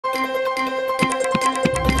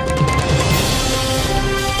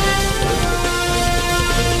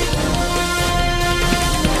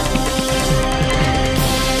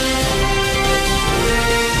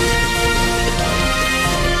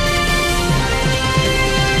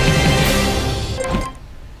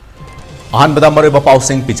अहनबदा मरुब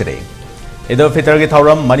पाउसिंग पिचरे ईद उल फितर की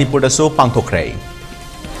थौरम मणिपुर दसु पांगथोखरे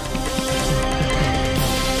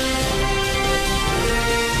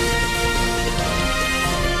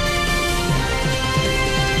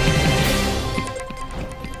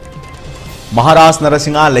महाराष्ट्र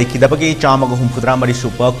नरसिंहा लेखिदबगी चामग हुमफुद्रा मरी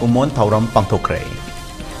सुप कुमोन थौरम पांगथोखरे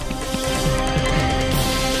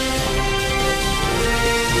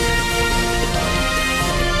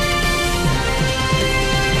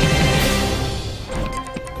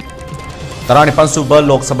तरानिपानसुब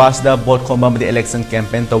लोकसभा बोट खोम इलेक्शन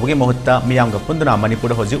कैंपेन तौबगी मुहूर्त मियामग पुंदुना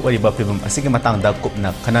मणिपुर हौजिक ओरिबा फिल्म असिगी मतंगदा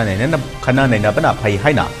कुपना खना नैनबना फै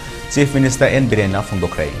हाइना chief minister N villain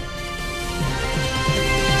फोंदोखरे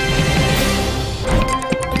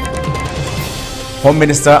home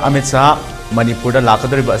minister Amit Shah Manipur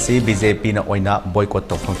लाकदोरिबा असि बीजेपी ना ओइना बॉयकॉट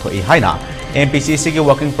तौफंगथोई हाइना एमपीसीसी की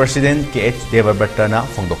वर्किंग प्रेसिडेंट के एच देवव्रतना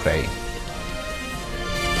फोंदोखरे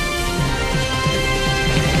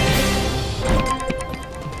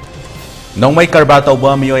नौमई करबा तौब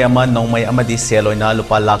मियोय अमा नौमई अमदी सेल ओइना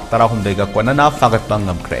लुपा लाख 16 गा कोनना फागतपा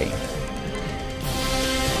ngamkhre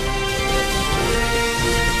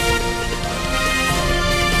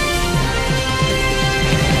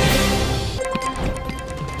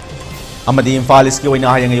अमदी इम्फाल इसकी ओइना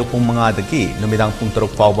हायंग अयुक पुंग 5 दगी नुमिदांग पुंग 3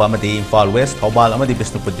 फावबा अमदी इम्फाल वेस्ट थौबाल अमदी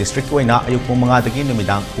बिष्णुपुर डिस्ट्रिक्ट की ओइना अयुक पुंग 5 दगी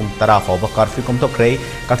नुमिदांग पुंग 10 फावबा कर्फ्यू कमथोखरे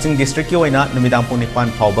कक्सिंग डिस्ट्रिक्ट की ओइना नुमिदांग पुंग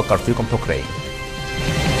 9 फावबा कर्फ्यू कमथोखरे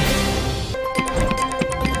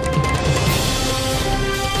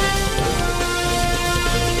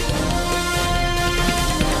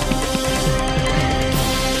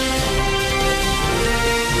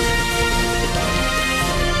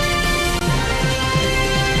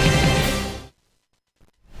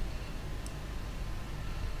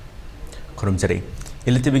खुरुमचरे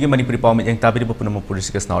ELITETV की मणिपुरी पाव में ताबीरी पुनमपुर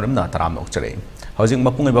ऋषिकेश नाओरेम ना तराम ओक्चरे हौजिक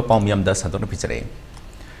मपुंग पाव मियामदा सदोन पिचरे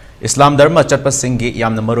इस्लाम धर्म चटपसिंगी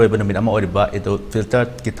यामना मरोइब नुमित अमा ओरिबा ईद उल फितर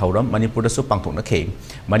की थौरम मणिपुर दसु पांगथोकनखे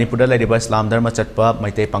मणिपुर लेरिबा इस्लाम धर्म चटपा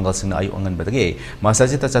मैते पांगलसिंग अयु अंगनबदगे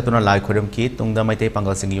मसाजिद चतुना लाइ खुरम की तुंगदा मैते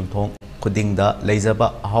पांगलसिंग युमथोंग खुदिंगदा लेजबा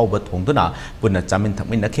अहाउब थोंदुना पुन्ना चामिन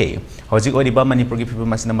थकमिनखे हौजिक ओरिबा मणिपुर की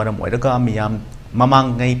फिल्म मसिना मरम ओइरगा मियाम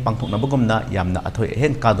ममांगै पांगथोकनबगुमना यामना अथोय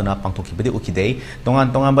अहेन कादुना पांगथोखिबदि उखिदे तोंगान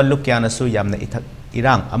तोंगानबा लुक क्यानसु यामना इथक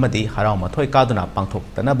इरांग अमदी हराव मथोय कादुना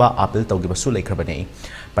पांगथोकतनबा अपील तौगिबसु लेखरबने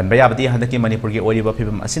पनबा याबदी हंदकी मणिपुर की ओरिबा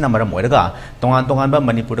फिल्म असिना मरम ओइरगा तोंगान तोंगानबा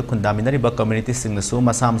मणिपुर खुंदामिनरिबा कम्युनिटी सिंगनसु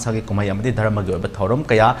मसा मसागी कुमाई अमदी धर्मगी ओइबा थौरम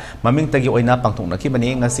कया ममिंगतगी ओइना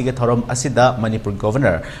पांगथोकनखिबने ngasiगे थौरम असिदा Manipur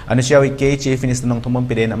governor Anusuya Uikey chief minister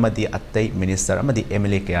नोंथोमम पिरेन अमदी अत्तै minister अमदी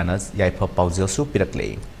MLA कयाना याइफा पाउजेलसु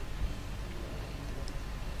पिरकले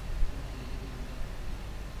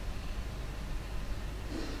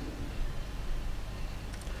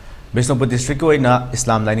Bishnupur district की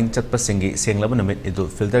इस्लाम लाइनिंग चटपसिंगी सेंगलब नुमित ईद उल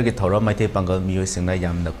फितर की थौरम मैते पांगल मियोइसिंगना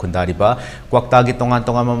यामना खुंदारिबा क्वाक्ता की तोंगान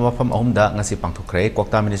तोंगान मफम अहुमदा ngasi पांगथोखरे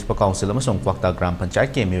क्वाक्ता म्युनिसिपल काउंसिल अमसों क्वाक्ता ग्राम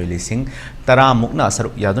पंचायत के मियोइ लिसिंग 10 मुकना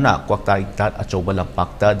सरुक यादुना क्वाक्ता इकदात अचौबा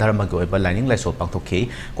लंपाक्ता धर्मगी ओइबा लाइनिंग लाइसोल पांगथोखी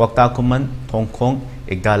क्वाक्ता खुमन थोंगखोंग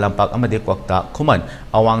इकदा लंपाक अमदे क्वाक्ता खुमन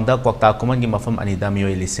अवांगदा क्वाक्ता खुमन की मफम अनिदा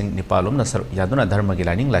मियोइ लिसिंग निपालोमना सरुक यादुना धर्मगी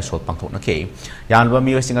लाइनिंग लाइसोल पांगथोकनखे यानबा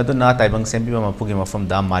मियोइसिंग अदुना ताइबंग सेंबिबा मपुगी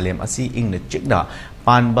मफमदा मालेम असि इंग चिकना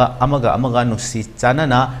पानबा अमगा नुसी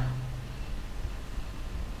चानना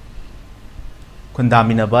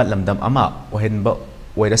खुंदामिनबा लमदम अमा ओहेनबा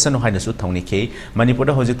ओइरसनु हाइनसु थौनिखे मणिपुर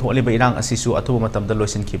हौजिक थोलिबा इरांग असिसु अथुबा मतमदा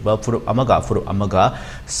लोइसिनखिबा फुरुप अमगा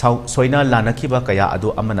सोइना लानखिबा कया अदु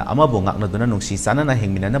अमना अमबु ngaknaduna नुसी चानना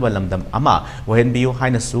हिंगमिननबा लमदम अमा ओहेनबियु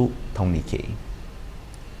हाइनसु थौनिखे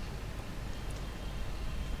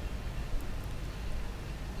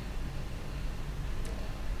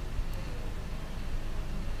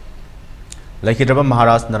लेखिद्रबा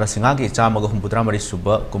महाराष्ट्र नरसिंहा की चामग हुमपुद्रा मरी सुब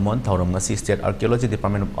कुमोन थौरम state archaeology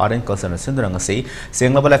department of art and culture सिंधुरंग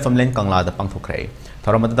सेंगलब लाइफमलेन Kangla पांगथोखरे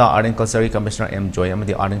थौरम art and culture की commissioner M Joy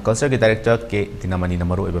art and culture की डायरेक्टर के दिनामनी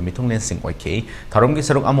मरु मिथुंगलेन सिंह ओइखे थौरम की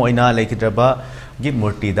सरुक अमोइना लेखिद्रबा की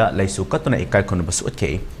मूर्ति लेसु कतुना इकाई खुनबसु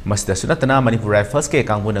उतखे मसिदसु नतना मणिपुर राइफल्स के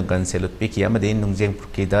कांगबुना गन सेलुट पिकी अमदि नुंगजेंग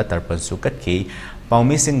फुकीदा तर्पणसु कटखी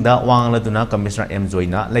पाउमीसिंगदा वांगलदुना कमिश्नर एम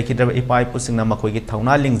जॉयना लेखिद्रबा इपाई पुसिंगना मखोइगी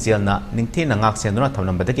थौना लिंगजेलना निंथेना ngaksenदुना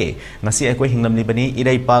थौनमबदगे ngasi अखोइ हिंगलमलिबनी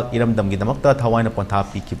इरैपाक इरमदमगिदमक्ता थवाइना पोंथा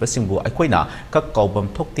पिखिबसिंगबु अखोइना कक कौबम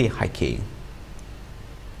थोक्ते हाइखे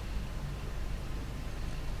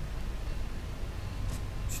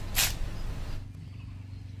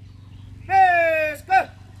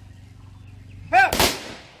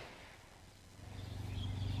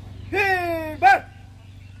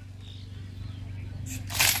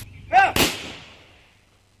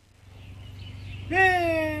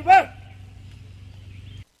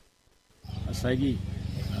ngsaigi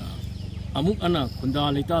amuk ana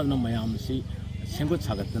khunda leita na mayam si semgot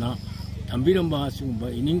sagatna thambiramba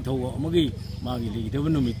singba ining thaw amagi magi leidaba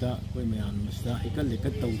numita koi mayam masta ikal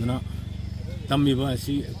lekat tawduna tammiba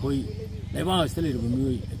si koi laiba asle lebu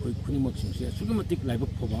mi koi khunimak singse sugimatik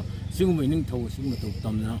laibak phoba singuma ining thaw singma taw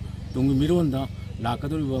tamna tungi mironda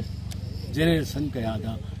lakadoriba generation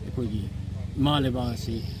kayada koi gi maleba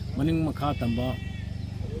si maning makha tamba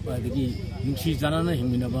adagi nungsi janana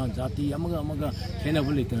hingminaba jati amaga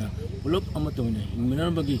khenaba leitana pulop amatoina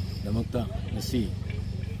hingminabagi damakta nasi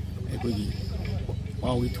ekoi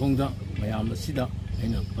pawi thongda mayam asida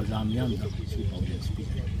aina pajam yamda si pawi speak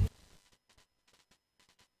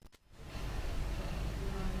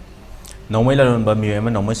Nomai lalu bami yang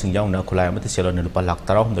mana nomai singjau na kulai amat sialan lupa lak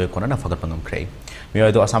tarau dari konan na fakat pangam krei. Mio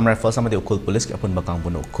itu Assam Rifles sama di ukul polis ke apun bakang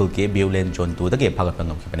pun ukul ke biulen John tu dagi fakat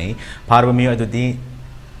pangam kipani. Par mio itu di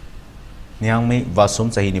Niang me vasum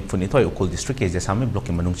sahi ni pun itu ukul district ke jasami blok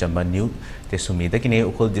ke manung jamba new tesumi dagi ne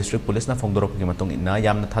ukul district polis na fong dorop ke matong ina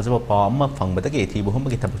yam na thajaba pa amma fang badagi thi buhum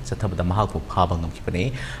bagi tabak da mahak pha bangam kipani.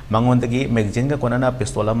 Mangon dagi magazine ka konan na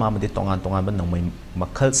pistola ma amadi tongan ban nomai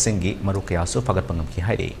makhal singi maru ke asu fakat pangam ki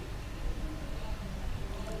hairi.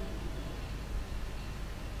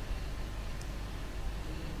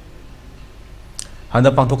 Handa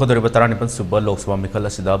pangtok dari bataran ipan subah Lok Sabha Mikal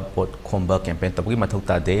asida bot khomba campaign tabugi mathau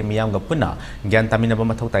ta de miyam ga puna gyan tamina ba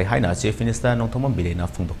mathau tai haina chief minister nongthom bile na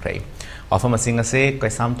phungdok rei afam asing ase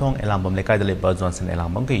kaisam thong elambam lekai dale ba Johnson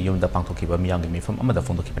elambam ke yum da pangtok ba miyam gi mifam amada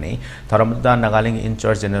phungdok kibani tharam da Nagaland in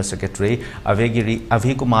charge general secretary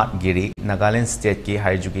Avi Kumar Giri Nagaland state ki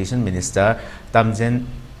higher education minister Tamjen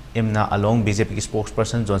Imna along BJP ki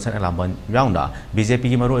spokesperson Johnson elambam yauna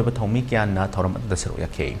BJP ki maru eba thomi kyan na tharam da seru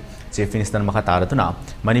yakhe Chief Minister makatara tu na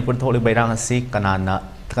Manipur tholi bairang si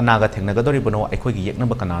kanaga thengnaga dori bono aikoi gi yekna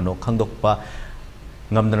ba kanano khangdok pa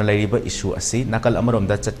ngamdana leiriba issue asi nakal amarom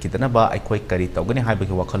da chat kitana ba aikoi kari tawgani haiba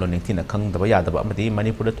ki wakhalon ningthina khangdaba yadaba amadi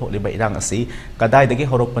Manipur tholi bairang asi kadai dagi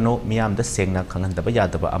horopano miyam da sengna khanghandaba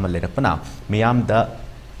yadaba amal lerakpana miyam da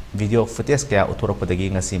video footage kaya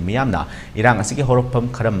uthorokpadagi ngasi miyamna irang asigi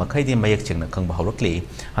horopam kharam makhaidi mayak chengna khangba hawrakli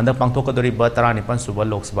handak pangthokadori ba 19 suba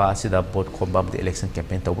Lok Sabha asida bot khomba de election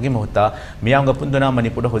campaign tawbagi mahutta miyamga punduna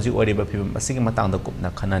Manipur hoji oriba phim asigi matangda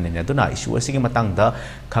kupna khanane ne duna issue asigi matangda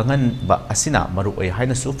khangan ba asina maru oi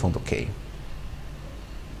haina su phongdokhe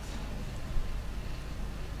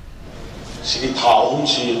sigi thawum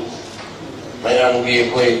si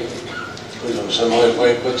mayamgi koi jongsan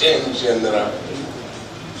koi ko chen dara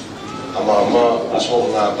ama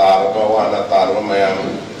asok na tarba wana tarba mayam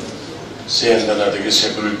sendana de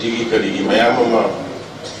security ki kari ki mayam ma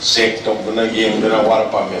sek tok na game dana war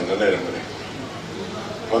pa men na le re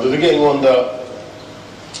madu de ngonda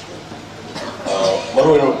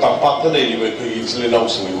maro no tampak na le ko isle law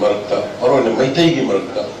sing marta maro ne maitai ki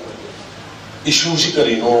marta issue si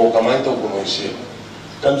kari no kamai to ko se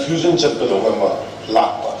confusion chat ko ma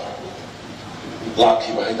lak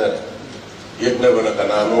ki bai da yekna bana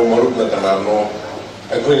kanano marut na kanano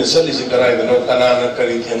akoi ne sali si karai no kanana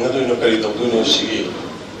kari thengna do no kari to no sigi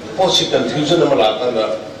posi confusion ma la ta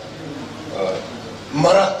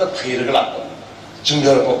marak ta phir gala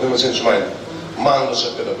chungjar ko ko sen sumai mang do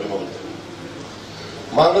sakka da mo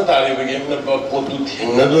mang da tari be yekna ba potu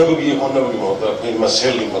thengna do bi honna bi mo ta ko ma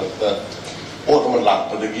sel ma ta pot ma la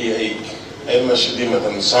ta gi ai ma shidi ma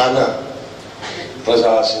tan sana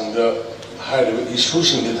praja sinda hari isu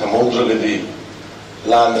sing di thamau jagadi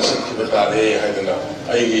lan na sikhi batare haidana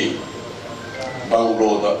aigi banglo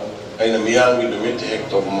da aina miyang gi limit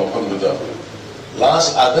hector mafam da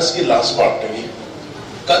last August ki last part ni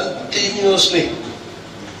continuously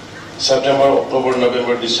September October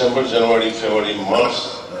November December January February March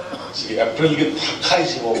si April ki thakai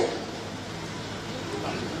si bo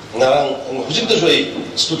ngarang hujik da joi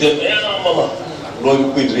student mama loi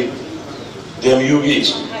kuidri dem yugi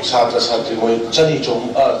satra satri moi chani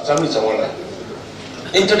chawala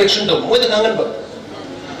introduction to moi da kangan ba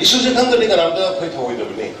isu se kangan ni kanam da khoi thoi da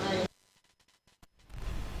bne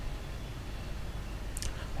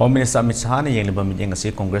Home Minister Amit Shah ne yengliba meeting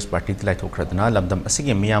asi Congress Party tilai thokradna lamdam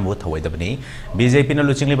asigi miyam bu thawai dabani BJP na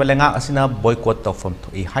luchingli balenga asina boycott of from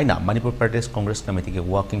i haina Manipur Pradesh Congress Committee ke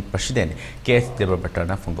working president KS Debabrata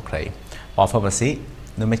na phongdokrai offer asi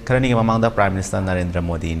numit karani mamangda Prime Minister Narendra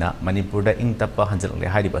Modi na Manipur da ing tappa hanjal le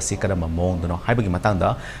hairi basi kara mamong duno haibagi matangda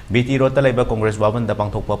BT rota laiba Congress waban da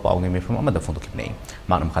pangthokpa pawnge me from amada phongdokipne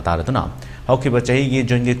manam khatara duna haukiba chahi gi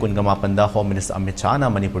June gi kungama panda Home Minister Amit Shah na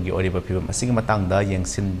Manipur gi oriba phibam asigi matangda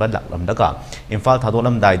yengsin badaklamdaga Imphal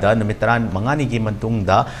thadolam daida numit taran mangani gi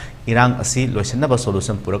mantungda irang asi loisanaba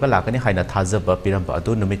solution puraga lakani haina thajaba piramba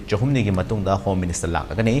adu numit chahumni gi matungda home minister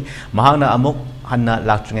lakagani mahangna amuk hanna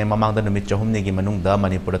laktringai mamangda numit chahumni gi manungda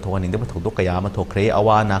manipur thoganing de thodok kaya ama thokre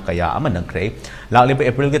awana kaya ama nangkre lakliba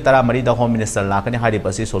april gi tara mari da home minister lakani hari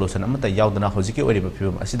basi solution amata yaudana hojiki oriba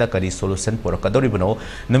phibam asida kari solution purakadoribano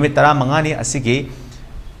numit tara mangani asigi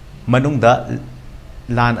manungda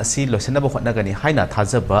lan asi loisanaba hotnagani haina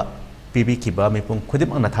thajaba PB kiba mipung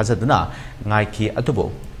kudim ang nathajaduna ngai ki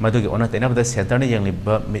atubo madugi ona tenabda center na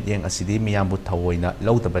yangliba mityang asidi miyambu thawoina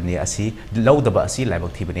lawdabani asi lawdaba asi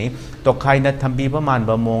laibak thibani to khaina thambiba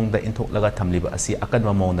manba mongda inthoklaga thamliba asi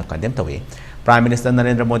akanwa mongda condemn tawi Prime Minister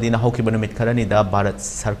Narendra Modi na hokiba numit kharani da Bharat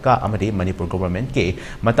Sarkar amadi Manipur government ke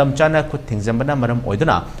matam chana khut thingjambana maram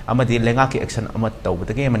oiduna amadi lenga ki action amat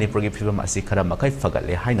tawbadage Manipur gi phibam asi khara makai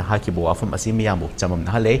fagalle haina hakibo afam asi miyambu chamam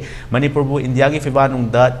na hale Manipur bu India gi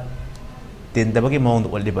fibanung da tin dabagi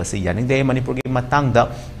mong wali basi yaning day Manipur gi matang da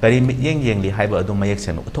kari yeng li haiba adu mayak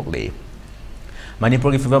sen uthokle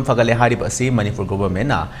Manipur gi fibam fagale hari basi Manipur government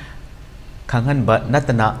na khanghan ba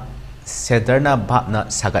natana center na bhapna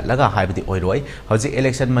sagat laga haibadi oiroi hoji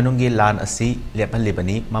election manungi lan asi lephan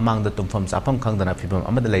libani mamang da tumpham chapam khangdana fibam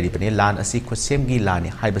amada lairibani lan asi khusem gi lani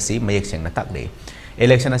haibasi mayak sen na takle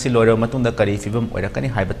election asi loiro matungda kari fibam oirakani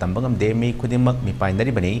haiba tambangam de mi khudimak mi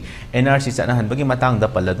paindari bani NRC chana hanbagi matang da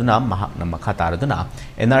palladuna mahakna makha taraduna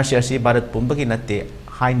NRC asi Bharat pumbagi natte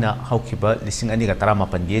haina haukiba lising ani ga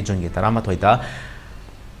 18 gi June gi 13 da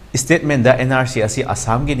statement da NRC asi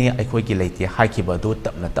Assam gi ni aikoi gi leite haikiba du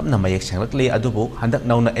tapna mayak sanglakle adubu handak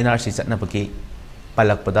nauna NRC chana bagi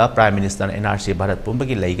palakpada Prime Minister NRC Bharat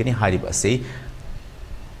pumbagi leigani harib asi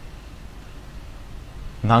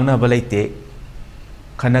ngangna balaite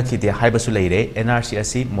khana khide haiba su leire NRC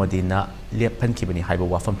asi Modi na lephan khibani haiba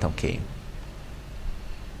wafam thamke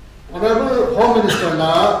Honorable Home Minister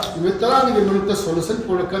na mitarani gi munta solution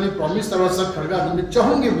purakani promise tarasa kharga ni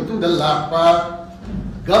chahungi mutu dal lakpa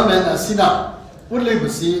government asina pulle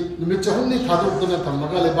basi ni chahungi thaduk dana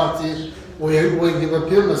thamaga lebati oi gi ba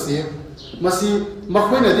phir masi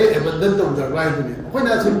makhoina de abandon to the right ni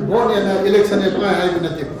khoina sin born na election e pa hai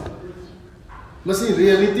na te masi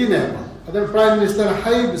reality ne Other Prime Minister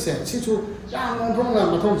Haib said, Situ, Yang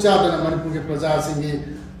Mathong Chadana Manipur Praja Singi,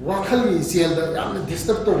 Wakali Siel, Yang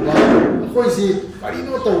disturb to one, Hoisi,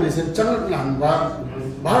 Parino Tolis and Channel Namba,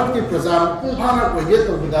 Barki Praja, Kumpana, we get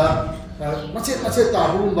over the Machet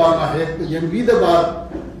Tabu, Bama head, Yang Vida Bar,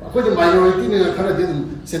 the minority in a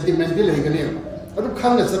Canadian sentimental Haganel. Other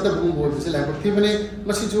Kangas at the boom board, the Select Tiffany,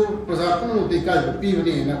 Masitu, Praja, the guy with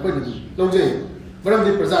Pivani and Aquidin, Loje, but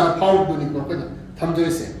the Praja Power doing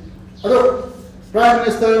Tamjose. Although Prime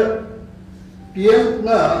Minister PM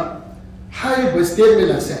na high statement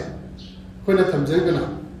na say, kuna tamjay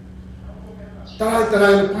na. Taray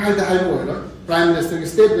na kahit high boy no. Prime Minister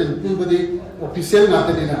statement kung budi official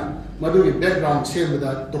natin na maduri background share with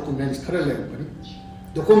the documents karale bani.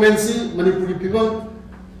 Documents si Manipuri people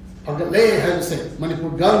pagdalay hay say Manipur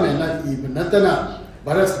government na even natana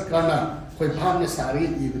Bharat Sarkar na koi bham ne sari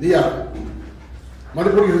ibdiya.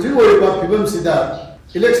 Manipur yuji oi ba people sida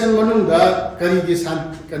election manungda kari gi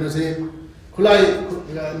san kano se khulai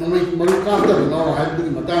nomai maruka ta no haibu gi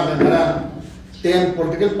mata na 10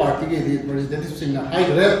 political party ge representative sing na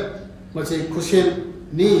high rep mache khushen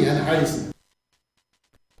ni and haris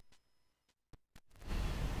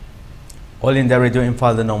All India Radio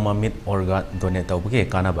Imphal da noma mit organ donate tawbage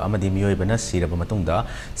kanaba amadi miyoi bana siraba matungda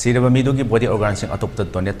siraba midu gi body organ sing atopta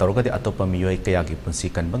donate tawrga di atopa miyoi kaya gi punsi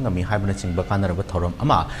kanbang ami haibana chingba kanaraba thorom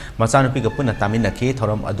ama masanupi ga punna taminaki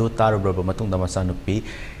thorom adu tarubra matungda masanupi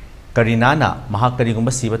Karinana mahakari gumba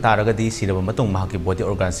siba taraga di siraba matung mahaki body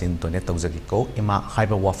organ sing donate tawjagi ko ima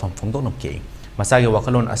haiba wafam phongdoknamke Masagi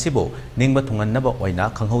wakalon asibo ningba thunganaba oina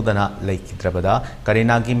khanghodana leikidrabada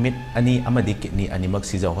Karinagi mit ani amadi kidney animak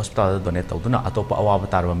siza hospital donate tawduna atopa awaba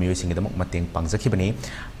tarba miyosingidamak mateng pangjakhibani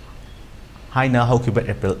haina haukiba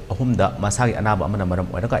April 3 da masagi anaba amana maram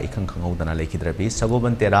oinaga ikhang khanghodana leikidrabi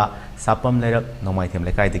sagoban tera sapam lerak nomaithem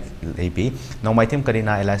lekai dik leibi nomaithem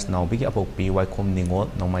Karina Elias Naubigi apokpi waikhom ningo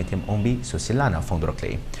nomaithem ombi Susilana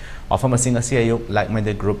phongdorakle afam asing asi ayuk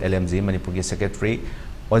like-minded group LMZ Manipur gi secretary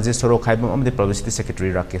Oje Soro Khaibam amdi Publicity Secretary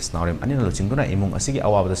Rishikesh Naorem anina luchingduna imung asigi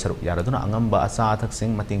awabada saruk yaraduna angamba asa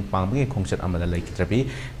athaksing mating pangbagi khongchat amada laikitrabi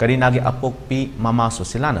Karinagi apokpi mama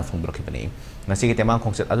Susilana phongdorakibani Nasigi temang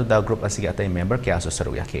khongchat aduda group asigi atai member kya so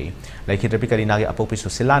saruk yake laikitrabi Karinagi apokpi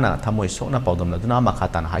Susilana thamoi sokna paudom laduna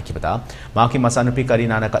makhatan haikibada maki masanupi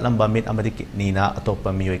Karinana katlamba mit amadi nina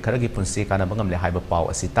atopa miyoi kharagi punsi kana bangam le haiba paw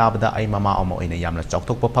asi tabada ai mama oma oina yamna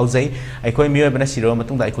chokthokpa phaujai aikoi miyoi bana siro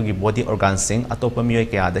matungda aikogi body organ sing atopa miyoi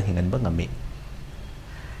da hingan bangami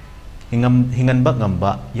hinganba ngamba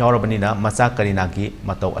yaurabanina macha karinagi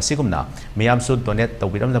matau asigumna miyamsu donate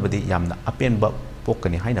tawbiram labadi yamna apenba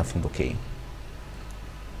pokani haina phungdoke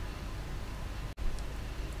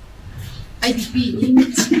IDP ni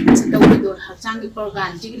tawdo hachang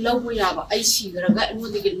program ji lobo yaba ai sigraga mo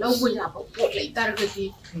de lobo yaba pot lai targati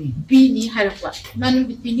pi ni harpa man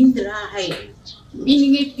bi pining dra hai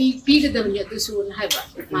pining pi ga da ya dusun hai ba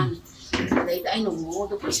man dai ai no mo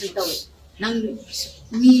do person taw nang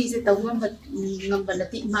mi se taw ngam na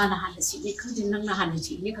ti mana han si ni khang nang na han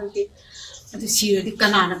si ni khang ti adu si di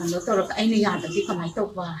kanana kan to ra ai ne ya da di kamai to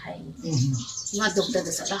ba hai ma doctor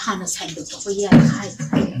da sa hana sai do ko ya hai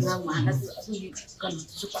ngang ma na adu kan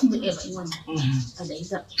su khum e ba ngon adai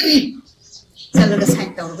da sala ga sai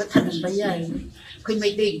to ga than ba ya khoi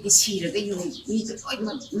mai de di si ra ga yu ni to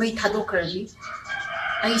mai tha do kra ni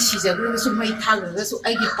ai si ja ga su mai tha ga su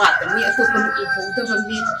ai gi pa ta ni ato kan u ho da ba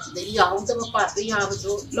ni de ya ho da ba pa ta ya ba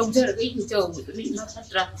do long ja ga ni jo bu ni na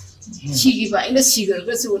satra si gi ba ina si ga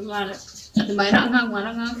su ma thì mày đã ngang mà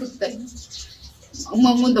nó ngang thực tế ông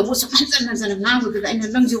muốn đâu có sắp chân là ngang với cái này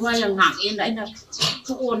nâng chưa qua yang ngang yên đấy là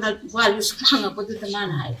cứ ôn là qua lúc sắp ngang ở bên tây man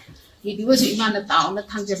này thì điều gì mà nó tạo nó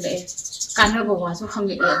thăng chân lệ can nó bảo số không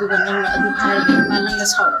nhẹ ở bên nâng là bên hai bên mà nâng là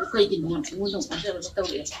sau cái cây thì muốn anh muốn đồng quan trọng là tàu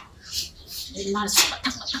lệ thì mà sắp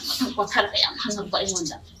thăng qua thay cái em hàng vậy muốn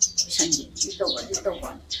đó sản gì đi tàu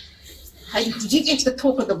hay chỉ cái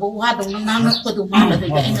thô cái đồ hoa đồng ngang nó cái đồ mà là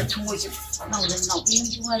cái anh là thua chứ nào lên nào đi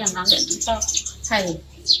chưa qua yang ngang để chúng ta hay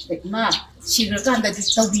để mà chỉ là cái này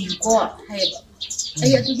tàu bị qua hay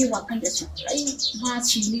ai ở cái wakkan để chụp ai mà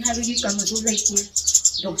chỉ ni hay cái cái đồ lấy cái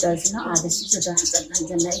doctor nó à để chỉ cho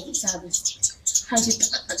cái này sao hay chỉ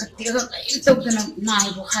cái cái tàu cái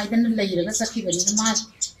này bộ hay cái này lấy cái sắc cái này mà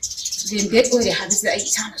đến cái ôi để hay cái ai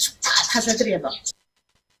sao nó chụp thà ra cái đó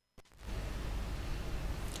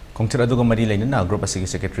Kongchira duga mari lainana group asigi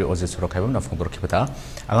secretary Oze Surok haibam na phongdor khibata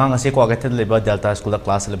angang ase ko agathad leba Delta School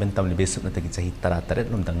class 11 tam libe supna tagi chahi tara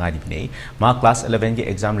taret lumda ngari bine ma class 11 ge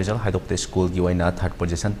exam result haidokte school gi waina third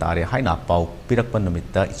position tare haina pau pirak pan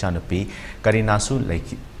numitta ichanapi Karina su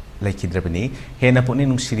laikhidrabani hena puni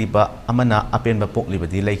nungsiriba amana apenba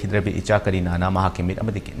poklibadi laikhidrabi icha Karina na mahakimit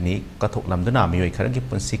amadi ni kathok lamduna miyoi kharagi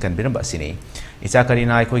punsi kanbiram basini icha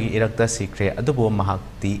Karina akhoi gi irakta sikre adubo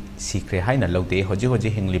mahakti sikre haina lode hoji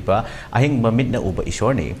hingliba ahing mamit na uba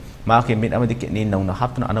ishorni mahakimit amadi ni nauna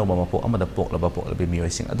haptuna anawba mapo amada poklabi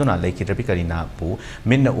miyoi sing aduna laikhidrabi Karina pu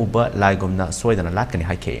minna uba laigomna soidana latkani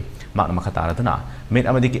haike makna makhatara duna mit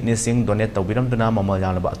amadi ni sing donate tawbiram duna mamal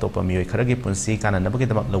yalaba atopa miyoi kharagi punsi kana nabagi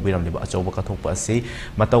damak lobiram liba achoba kathokpa asi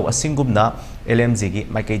matau asingumna LMG gi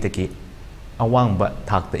maikaitaki awang ba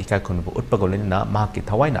thakta ikai khunbu utpagolina mahaki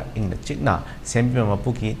thawaina ingna chikna sembi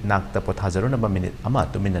mapuki nakta pothazaruna ba minute ama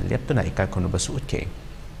 2 minute leptuna ikai khunbu su utke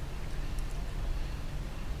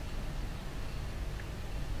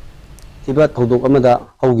tiba thodok amada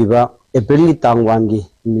hogiba April ni tangwan gi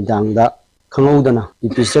midangda khangudana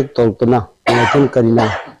ipisek toltuna Naorem Karina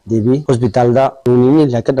Devi hospital da nuni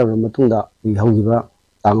lakada matungda wi hogiba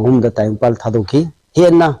tangum da taimpal thadoki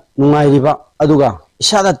henna nungai riba aduga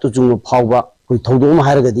isada tujung phawba koi thodom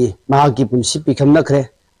haragadi mahaki punsi pikhamna khre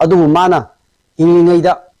adu mana hingai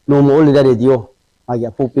da nomo olida radio agi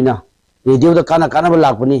apopina radio da kana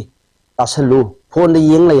balakpani tasalu phone da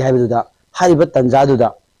yeng lai haibu da hariba tanja du da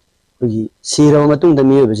koi sira matung da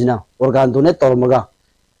miyo bajina organ donate tormaga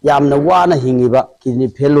yamna wana hingiba kidney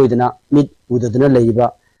fail loidana mit udadana leiba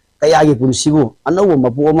kayagi punsibu anawo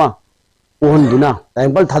mapuoma ohunduna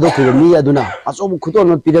taimpal thadokhi mi aduna asobu khutol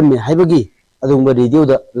ma pirame haibagi adungba radio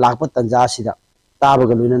da lakpa tanja sida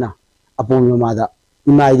tabaga loinana apom mama da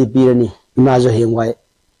imai di pirani ima jo hengwai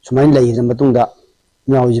sumain lai da matungda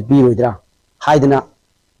nyau ji piroidra haidana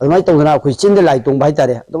adumai tongdana khoi chinda lai tong bai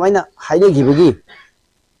tare adumaina haide gibagi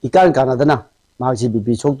ikan kanadana magsi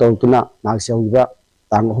bibi chok tawtuna magsi hogiba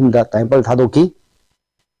tang humda taimpal thadokhi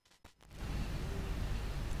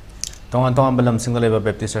Tongan balam single level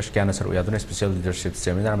Baptist Church Canada Saru Yadun Special Leadership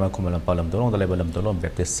Seminar ma kumalam palam dolong level dolong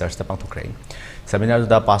Baptist Church tapang tukray. Seminar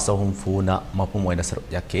da pastor humfu na mapumoy na saru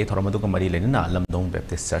yake thoramadu kamari lenina lamdong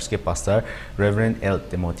Baptist Church ke pastor Reverend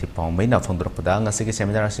Timothy Paumay na fondrok pada nga sige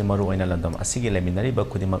seminar si maru ay na landam asige leminari ba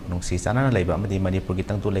kudimak nung si sana na laiba amadi Manipur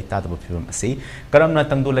gitang tulay tada ba pibam asi karam na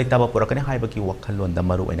tang tulay taba pura kani haiba ki wakalon da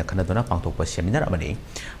maru ay na kanadona pangtok pa seminar amani.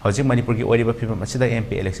 Hawjing Manipur gi ori ba pibam asi da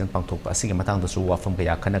MP election pangtok pa asige matang da su wafam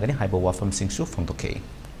kaya kanagani haiba wafam singsu fongtoke.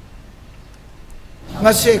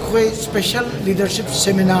 Ngase khoi special leadership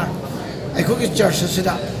seminar aikoki church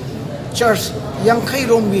sida church yang khai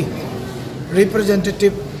romgi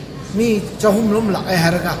representative mi chahum lom la ai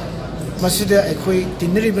haraga masida aikoi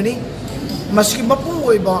tinri bani maski mapung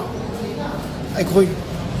oiba aikoi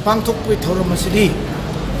पांथोकपै थौरम असि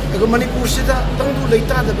एगो मणिपुर सिदा तंगदु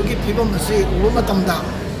लेतादबगी फिबम असे उब मतमदा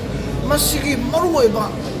मसिगी मरुओइबा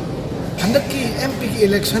हंदकी MP की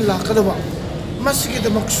election लाकदबा मसिगी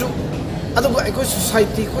दमक्सु अदुगा एको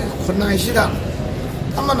society कोई खनाइसिदा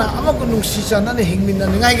अमना अमगु नुंसी चानने हिंगमिना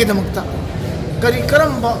निगाइगे दमक्ता करी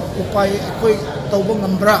करंबा उपाय कोई तौब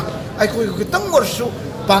ngambra कोई खितंग वर्षु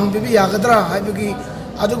पांगबिबि यागद्रा हाइबगी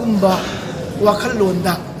अदुगुंबा वाखल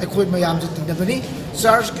लोंदा कोई मयाम जे तिंदबनी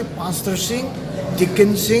चर्च के pastor Singh deacon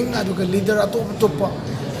Singh अदुगा leader अतोप अतोप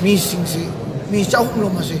मी सिंह से मी चाहुम लो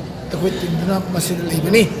मसे कोई तिंदना मसे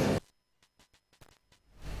लेबनी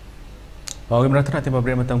Bagi merata nanti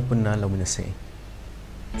beberapa matang punna lamunase.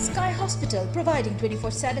 Sky Hospital providing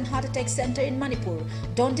 24/7 heart attack center in Manipur.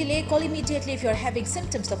 Don't delay, call immediately if you are having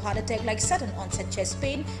symptoms of heart attack like sudden onset chest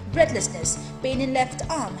pain, breathlessness, pain in left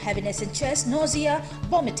arm, heaviness in chest, nausea,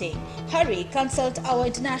 vomiting. Hurry, consult our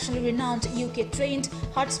internationally renowned UK trained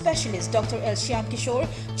heart specialist Dr. L. Shyam Kishore,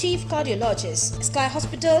 Chief Cardiologist. Sky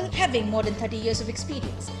Hospital having more than 30 years of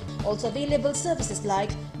experience. Also available services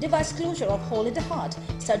like device closure of hole in the heart,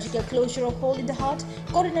 surgical closure of hole in the heart,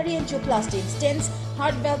 coronary angioplasty and stents,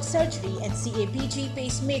 heart valve surgery and CABG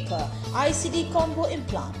pacemaker, ICD combo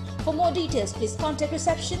implant. For more details, please contact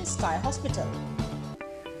reception Sky Hospital.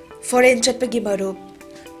 Foreign chatpagi marup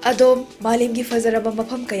adom malimgi fazaraba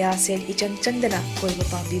mafam kaya sel ichang changdana koiba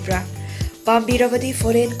pambibra pambirabadi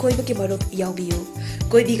foreign koibagi marup yaubiyu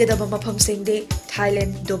koibigadaba mafam singde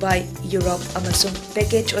Thailand, Dubai, Europe amasung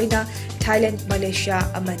package oina Thailand, Malaysia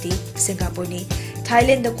amadi Singapore ni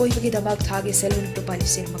Thailand da koibagi damak thagi selun tupali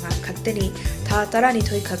sing mga khaktani tha tarani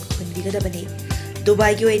thoi khak hunbigadabani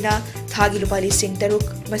Dubai gi oina thagi lupali sing taruk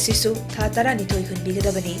masisu tha tarani thoi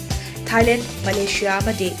hunbigadabani Thailand, Malaysia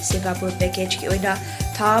amadi Singapore package ki oina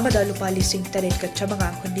tha amada lupali sing taret ka chamanga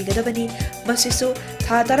hunbigadabani masisu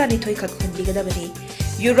tha tarani thoi khak hunbigadabani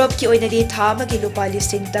Europe ki oina di tha amagi lupali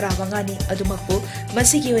sing taramangani adumakpu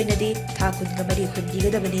masigi oina di tha kungamari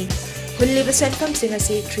hunbigadabani Hulliba senfam sing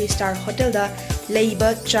asi 3-star hotel da leiba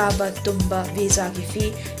chaba tumba visa ki fee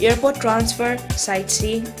airport transfer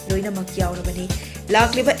sightseeing loina mak yaurabani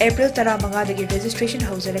lakliba April tara manga dagi registration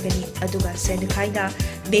hauseragani aduga sen khaina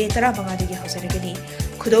May tara manga dagi hauseragani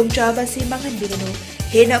khudom chaba si mangan biganu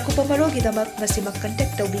hena kupamaro gidamak masimak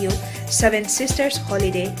contact tawbiyo 7 Sisters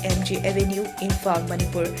Holiday MG Avenue Imphal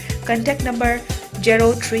Manipur contact number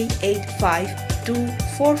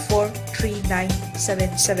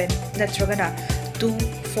 038524439977 natragana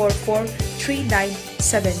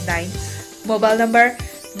 2443979 mobile number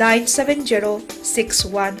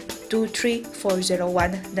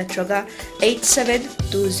 97061234001 natraga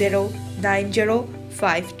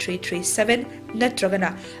 8720905337 natragana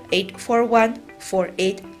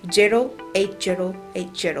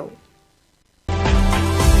 84148088080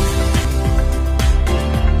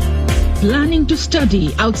 Planning to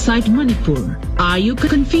study outside Manipur? Are you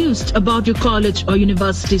confused about your college or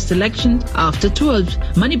university selection after 12th?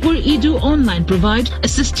 Manipur Edu Online provide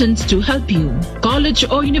assistance to help you. College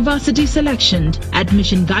or university selection,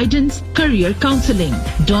 admission guidance, career counseling.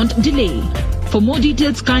 Don't delay. For more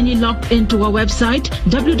details, kindly log into our website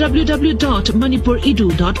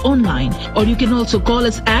www.manipuredu.online or you can also call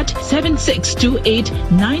us at 7628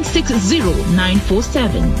 960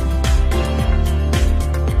 947.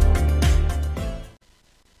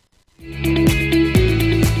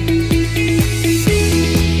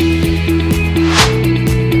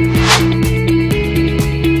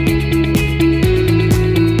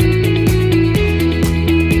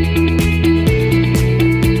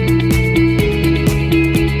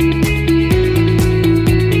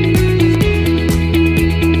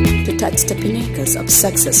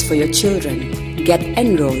 Success for your children. Get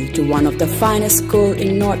enrolled to one of the finest schools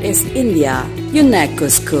in Northeast India, UNESCO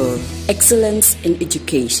School. Excellence in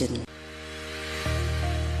education.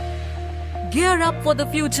 Gear up for the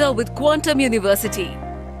future with Quantum University.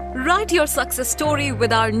 Write your success story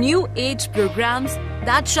with our new age programs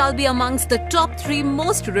that shall be amongst the top 3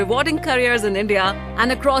 most rewarding careers in India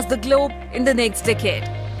and across the globe in the next decade.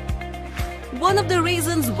 One of the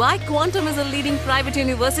reasons why Quantum is a leading private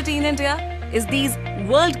university in India is these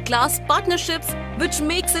world-class partnerships which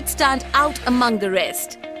makes it stand out among the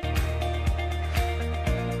rest.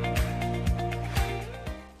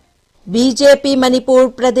 BJP Manipur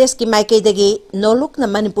Pradesh ki maikaidagi nolukna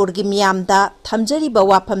Manipur gi miyamda thamjariba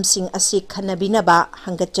wafamsing asi khanabinaba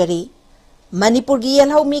hangatchari. Manipur gi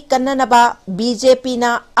yelhaumi kannanaba BJP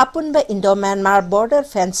na apunba Indo-Myanmar border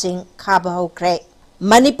fencing khaba hokre.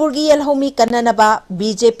 Manipur gi yelhaumi kannanaba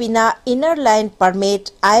BJP na inner line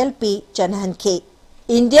permit ILP chanhanke.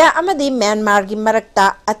 India amadi Myanmar gi marakta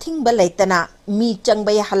athingba leitana mi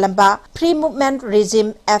changbay halamba free movement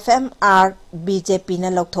regime FMR BJP na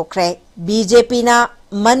lokthokre BJP na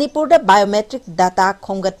Manipur da biometric data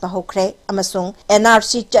khongat pa hokre amasung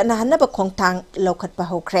NRC chana hanaba khongthang lokhat pa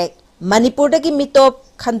hokre Manipur da gi mitop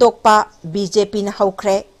khandokpa BJP na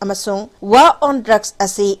hokre amasung war on drugs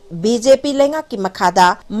asi BJP lenga ki makhada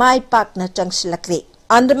mai pak na changsilakri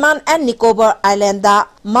Andaman and Nicobar Island da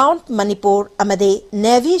Mount Manipur amade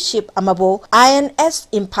Navy ship amabo INS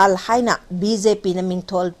Impal haina BJP na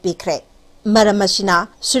mingthol pikre Maramashina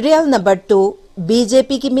serial number 2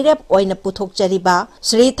 BJP ki mirap oina puthok chariba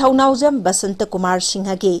Sri Thaunaujam Basanta Kumar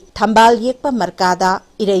Singha gi thambal yekpa markada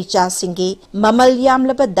iraicha singi mamal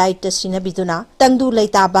yamlaba daita sinabiduna tangdu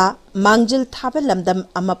leitaba mangjil thaba lamdam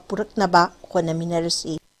ama puraknaba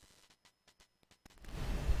khonaminarasi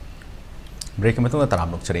Break matung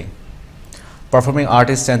taram lokchari Performing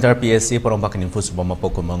Artist Center PSC porompa kanin fus bomma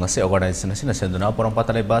pokum ngase organization sina senduna porompa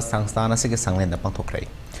taleba sangsthana se ke sanglen na pangthokrai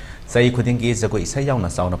Sai khuding ki jago isai yauna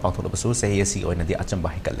sauna pangtholabasu sahi asi oina di achamba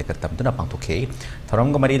hekal lekat tamduna pangthokhe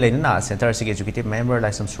thorom gamari lainana center se executive member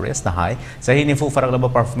Laisam Suresh na hai sahi nifu faraglaba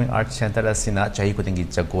Performing Arts Center asina chahi khuding ki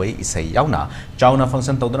jagoi isai yauna chauna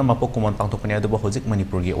function tawduna mapokumon pangthokpani adu hojik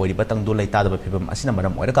Manipur gi oiriba tangdu laita da phibam asina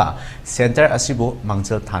maram oiraka center asibu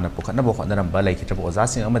mangjal thana pukhatna bo khonaramba laikhitraba oza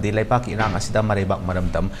sing amadi laipak irang asida marebak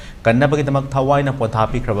maramdam kannabagi damak thawaina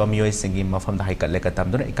pothapi kraba miyoi singi mafam da hekal lekat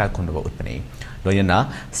tamduna ikal khonba utpani loyana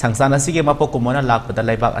sangsana sige mapokumona lakpada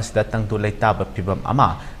laibak asida tangtu laitaba phibam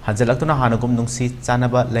ama hanjalaktuna hanagum nungsi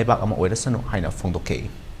chanaba laibak ama oirasanu haina phongdokhe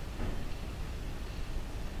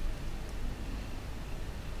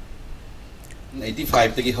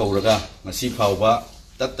 85 tagi hauraga ngasi phawba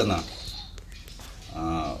tattana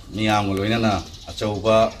miyam loinana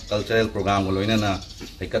achauba cultural program loinana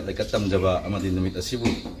lekat tamjaba amadi numit asibu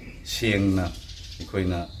sengna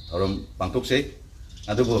ikoina thorom pangthokse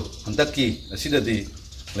adubu hantakki asidadi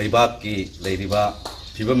leibak ki leiriba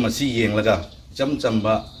phibam masi yenglaga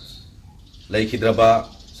chamchamba leikidraba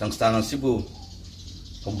sangsthana sibu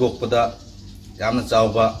hogdokpada yamna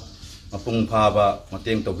chawba mapung phaba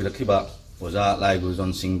mateng tawbilakhiba oza laigu zon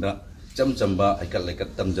singda chamchamba lekat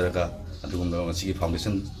tamjaraga adugumba masi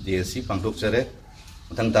foundation DSC pangthokjare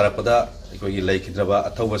mathang tarapada ikoi leikidraba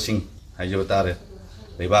athauba sing haijaba tare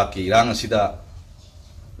leibak ki irang asida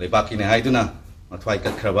leibak ki ne haiduna mathwai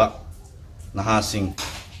katkraba naha sing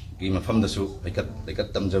ki mafam dasu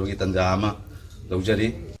lekat tamjabagi tanjama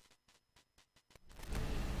lawjari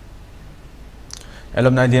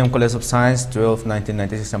Alumni DM College of Science 12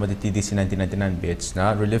 1996 amadi TDC 1999 batch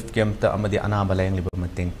na relief camp ta amadi anaba layang liba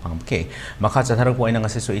mateng pangke makha chatharak po ina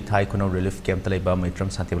ngase so ithai kuno relief camp ta laiba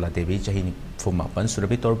maitram santibala devi jahini fuma pan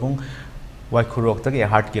surabi torbung Wai Kurok tagi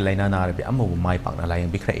heart ki laina na arabi amu mai pakna layang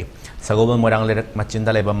bikrai sagobal morang lerak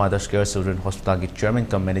machinda leba Mother's Care Children Hospital ki chairman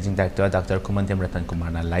cum managing director Dr. Kumantiam Ratan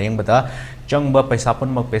Kumar na layang bata changba paisa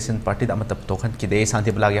pun mak patient party da matap tokhan ki dei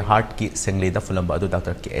santi blagi heart ki sengle da fulamba adu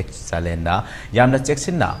Dr. KH Salenda yamna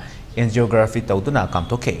cheksin na angiography tawduna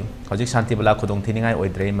kamtokhe hojik santi bala khudong thiningai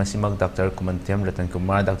oidrei masimak Dr. Kumantiam Ratan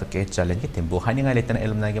Kumar Dr. KH Salenda ki tembu haningai letan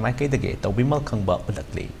alumni ki mai kai dage tawbimal khangba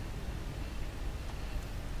ulakli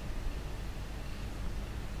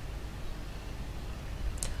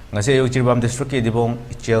ngase Jirbam district ke dibong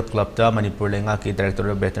Ichel club da Manipur lenga ki director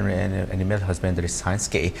of veterinary and animal husbandry science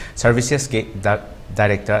ke services ke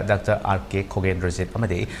director Dr. RK Kogen Rojit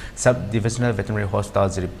amade sub divisional veterinary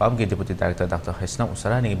hospital Jirbam ke deputy director Dr. Hasna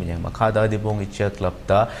Usara ni minyang makhada dibong Ichel club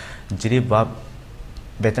da Jirbam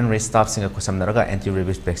veterinary staff singa kusamnaraga anti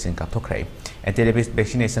rabies vaccine kapthokrai anti rabies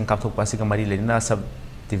vaccination kapthok pasiga mari lena sub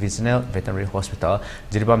Divisional Veterinary Hospital,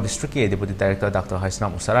 Jirbam District ke Deputy Director Dr.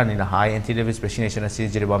 Hasnam Usara ni na high anti-rabies vaccination asi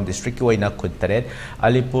Jirbam District ki oina Khuntaret,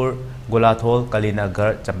 Alipur, Golathol,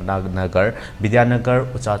 Kalinagar, Chamnagar, Vidyanagar,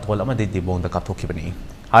 Uchathol amadi dibong da kapthokibani.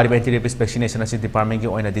 Hariba anti-rabies vaccination asi department ki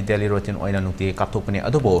oina di daily routine oina nungti kapthokpani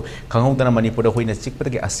adubo khanghaudana Manipur da hoina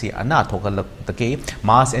chikpatagi asi ana thokalak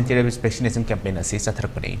mass anti-rabies vaccination campaign asi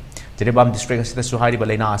satharakpani. Jirbam District asida suhariba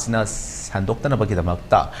laina asina sandoktana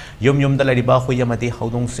bagidamakta yum da lariba huyamati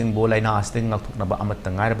haudong singbo laina asting ngakthoknaba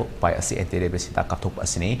amattangairaba upai asi anti-rabies hita kapthok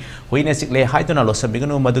asini huina chikle haiduna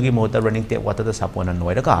losabiganu madugi mohta running te water da sapona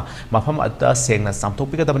noiraga mafam adda sengna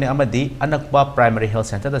samthokpigadabani amadi anakba primary health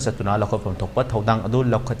center da satuna lakhopam thokpa thodang adu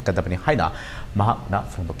lokhat kadabani haina mahakna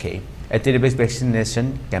phongdokhe anti-rabies vaccination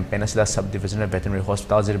campaign asida sub-divisional veterinary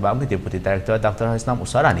hospital Jirbam ki deputy director Dr. Hasnam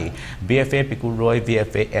Usarani BFA Pikur Roy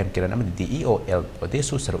VFA M Kiran amadi DEOL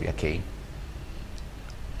Odesu Saruyake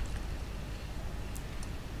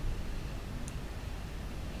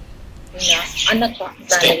anak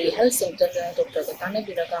primary health center doctor ka tane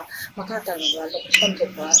biraga makata na wala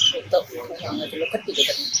pamjaba doctor ko nga lokat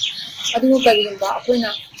tigatan ꯑꯗꯨꯒ ꯀꯔꯤꯒꯨꯝꯕ ꯑꯩꯈꯣꯏꯅ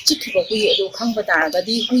ꯆꯤꯛꯈꯤꯕ ꯍꯨꯏ ꯑꯗꯨ ꯈꯪꯕ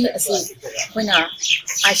ꯇꯥꯔꯒꯗꯤ ꯍꯨꯏ ꯑꯁꯤ ꯑꯩꯈꯣꯏꯅ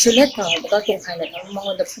ꯑꯥꯏꯁꯣꯂꯦꯠ ꯇꯧꯔꯒ ꯇꯣꯡꯈꯥꯏꯅ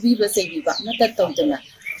ꯃꯉꯣꯟꯗ ꯐꯨꯕꯤꯕ ꯆꯩꯕꯤꯕ ꯑꯃꯠꯇ ꯇꯧꯗꯅ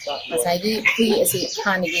ꯉꯁꯥꯏꯒꯤ ꯍꯨꯏ ꯑꯁꯤ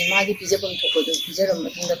ꯍꯥꯟꯅꯒꯤ ꯃꯥꯒꯤ ꯄꯤꯖꯐꯝ ꯊꯣꯛꯄꯗꯨ ꯄꯤꯖꯔꯕ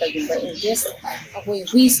ꯃꯇꯨꯡꯗ ꯀꯩꯒꯨꯝꯕ ꯏꯟ ꯀꯦꯁ ꯑꯩꯈꯣꯏ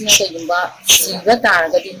ꯍꯨꯏꯁꯤꯅ ꯀꯩꯒꯨꯝꯕ ꯁꯤꯕ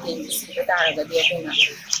ꯇꯥꯔꯒꯗꯤ ꯇꯦꯟꯒꯤ ꯁꯤꯕ ꯇꯥꯔꯒꯗꯤ ꯑꯩꯈꯣꯏꯅ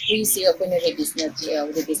ꯍꯨꯏꯁꯤ ꯑꯩꯈꯣꯏꯅ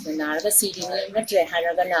ꯔꯦꯕꯤꯁꯅ ꯅꯥꯔꯒ ꯁꯤꯔꯤꯅꯤ ꯅꯠꯇ꯭ꯔꯦ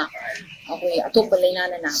ꯍꯥꯏꯔꯒꯅ ꯑꯩꯈꯣꯏ ꯑꯇꯣꯞꯄ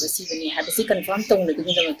ꯂꯩꯅꯥꯅ ꯅꯥꯕ ꯁꯤꯕꯅꯤ ꯍꯥꯏꯕꯁꯤ ꯀꯟꯐꯥꯔꯝ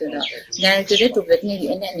ꯇꯧꯅꯕꯒꯤꯗꯃꯛꯇ ꯗꯥꯏꯔꯦꯛꯇꯣꯔꯦꯠ ꯑꯣꯐ ꯚꯦꯇꯤꯅꯔꯤ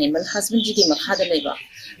ꯑꯦꯟड ꯑꯦꯅꯤꯃꯦꯜ ꯍꯁꯕꯦꯟꯗ꯭ꯔꯤꯒꯤ ꯃꯈꯥꯗ ꯂꯩꯕ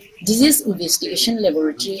disease investigation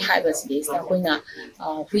laboratory haibasida akoina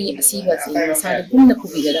hui asiba si masada pumna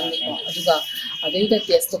pubigadamniko aduga aduida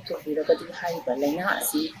test tokthokiragadi haiba laina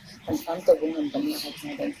asi confirm tawbu ngambani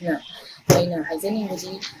haidna aina haijaning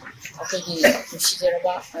budi akogi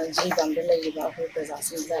nusijaraba jibamda laiba akoi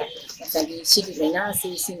prajasinda masagi sigi laina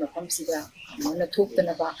asi si mafamsida mana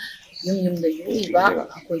thoktanaba yum da yuiba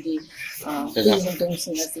akogi hui hondong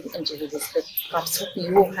singasi anti-rabies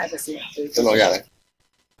kapsokpiyo haibasi chalo yare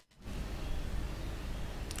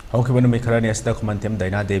Okay, when we currently as the Commandant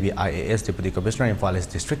Daina Devi IAS Deputy Commissioner in Falls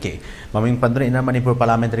District, Maming Pandra in Manipur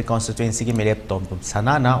Parliamentary Constituency, Melep Tom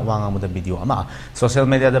Sanana, Wanga video ama. Social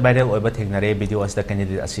media the viral over Tignare video as the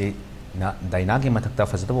candidate as she Dainagi Matakta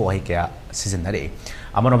Fazabo Wahika seasonary.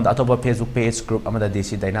 Amarom the Atoba Facebook page group Amada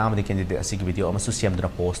DC Dynamic candidate as video Amasusiam the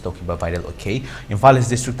post talking about viral okay. In Falls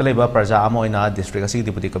District Labor Praja Amo in our district as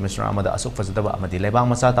Deputy Commissioner Amada Asuk Fazaba Amadi Lebang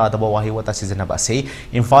Masata the Wahi Wata season abase.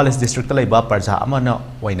 In Falls District Labor Praja Amana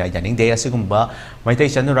Waina Yaning Day Asugumba, Maite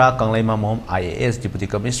Chanura, Kanglema Mom, IAS Deputy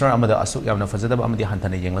Commissioner Amada Asuk Yamna Fazaba Amadi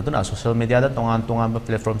Hantana Yangatuna, social media that Tongan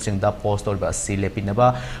platform sing the post or Basi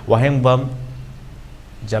Lepinaba, Wahengbam.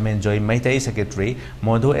 Jamin Joy Maitei Secretary,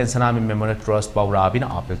 Modu and Sanami Memorial Trust Paurabi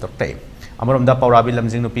na apel torte. Amarom da Paurabi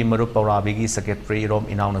Lamzing Nupi Maru Paurabi Secretary Rom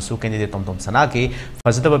Inauna Su candidate Tom Sanaki,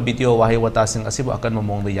 Fazataba video Wahi Watasing Asibu Akan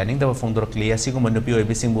Momong the Yaning the Fondor Clear Sigumanupi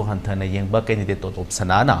Ebising Buhantana Yangba candidate Tom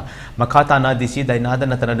Sanana, Makatana DC Dainada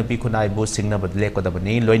Natananupi Kunai Bu Singna Badleko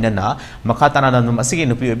Dabani, Loinana, Makatana Masigi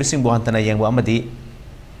Nupi Ebising Buhantana Yangwa Amadi.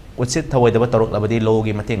 What's it how the Batorok Labadi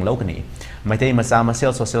Logi Mating Logani? Maitay Masama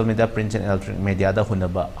sell social media, print and electronic media, the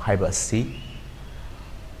Hunaba Hiba C.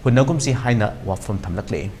 Hunagum si Haina wa from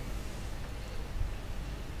Tamlakle.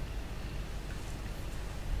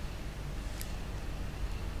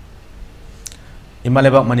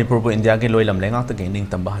 Imaleba Manipur India ke loilam lenga ta gaining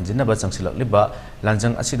tamba hanjina ba changsilak liba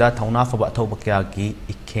lanjang asida thauna fa ba thoba kya gi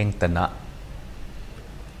ikheng tana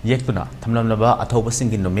yektuna thamlam laba athoba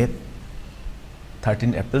singin nomit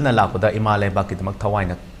 13 April na lakoda Imaleba kidamak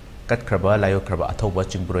thawaina kat kraba layo kraba athoba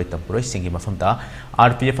chingburoi tamburoi singi mafamda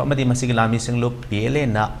RPF amadi masigi lami singlo PLA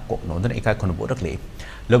na kokno dan ikai khonubo rakle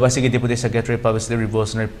lobasi gi Deputy Secretary Public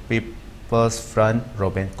Revolutionary People's Front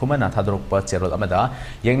Robin Kumana thadrokpa cherol amada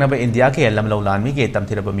yengnaba India ke lamlo lanmi ge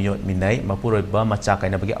tamthiraba miyot minai mapuroi ba macha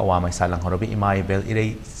kaina bagi awama salang horobi Imaibel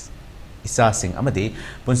irei Isa Singh Amadi,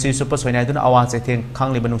 Punsi Super Soinaduna Awa Setting,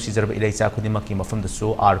 Kangli Banung Caesar Ilesa Kudimaki from the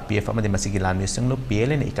Su, RPF Amadi Masigilan Musing,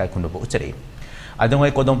 PL and Ika Kunubo Ucheri. I don't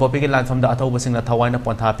like Kodon Popic land from the Atobasing the Tawana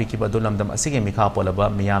Pontapi Kibadulam the Masigi Mika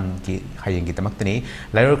Polaba, Miam Hayingi Tamakni,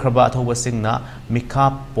 Lyra Kraba Atobasing na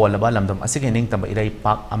Mika Polaba Lamdam Asiganing Tamba Ilay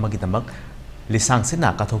Park Amagitamak, Lisang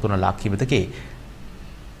Sina Katokuna Laki with the gay.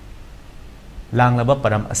 Lang Laba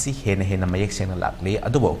Param Asi Hena Hena Mayek Sena Lakli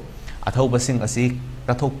Adobo. Atobasing Asi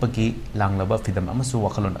Katokpagi lang laba fidam amasu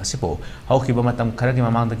wakalon asipo hawkiba matam karagi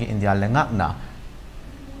mamangdagi India lengak na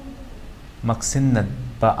maksin na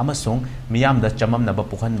ba amasung miyam da chamam na ba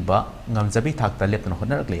pukhan ba ngamjabi thakta lepna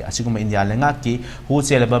honarakle asiguma India lengak ki hu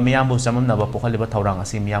chelaba miyam bu chamam na ba pukhal ba thaurang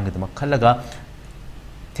asi miyam gi tamak khalaga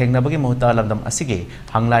thengnabagi mohta lamdam asige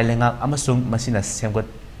hanglai lengak amasung masina semgot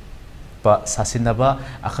ba sasinaba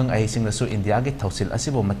akhang ahising nasu India gi thausil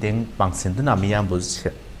asibo mateng pangsinduna miyam bu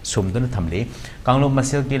Sumduna Tamli, Kanglo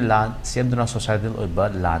Masil gi land, Siamduna Societal Uba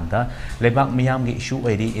Landa, Lebak Miam gi issue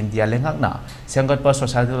edi India lengak na, Siangat pa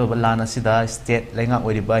Societal Uba Lana Sida, State lengak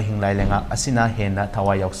edi ba hinglai lengak asina hena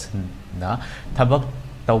tawayok na, Tabak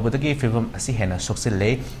Taubadagi Fibum Asi Hena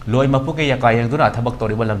Soxile, Loy Mapuke Yakayang Duna, Tabak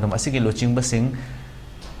Toriba Lamdam Asigi Luching Basing,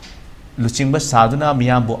 Luching Basaduna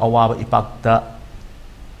Miambu Awaba Ipakta.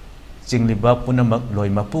 Jingliba Punamak Loy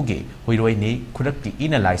Mapugi, Huiroi Kuraki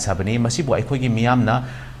Inalai Sabani, Masibu Aikogi Miamna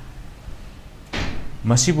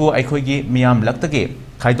Masibu Aikogi Miam Laktage,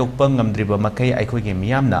 Kaidok Pangam Driba Makai Aikogi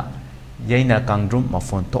Miamna, Yaina Kangdrum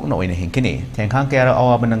Mafon Tokno in a Hinkini, Tankang Kara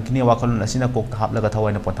Awabanankini Wakalun Asina Kok Haplagatawa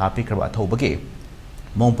in a Pontapi Kraba Tobagi.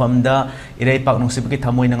 Mongpamda irei pak nungsibki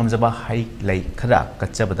thamoi nangamjaba hai lei khara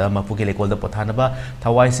kachbada mapuki lekolda pothanaba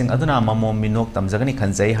thawai sing aduna mamom minok tamjagani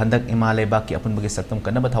khanjai handak imale baki apunbagi saktam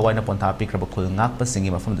kanaba thawai na pontha pikraba khul ngak pa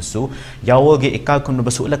singi mafam dusu yawoge ikal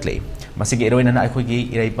kunba su laklei masigi eroina na aikhogi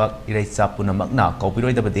irei pak irei chapuna makna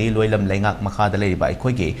kopiroi dabadi loilam leingak makhada leiba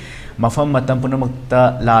aikhogi mafam matam punamakta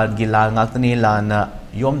lagi la ngaktani lana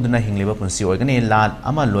yom duna hingliba punsi organi lan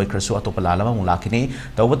ama loi krasu atopa lalama mulakini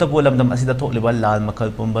tawbata bolam dam asida thokliba lal makhal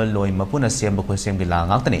pumba loi mapuna semba ko semgi la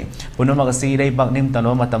ngaktani punama gasi rei baknim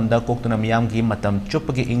tanwa matamda koktuna miyam gi matam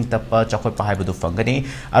chupagi ing tappa chakhoi pa haibudu fangani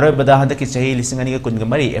aroi bada handaki chahi lisingani ga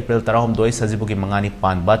kungamari april 12 sajibugi mangani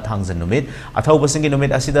panba thangjan numit athauba singi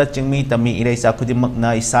numit asida chingmi tami irei sa khudi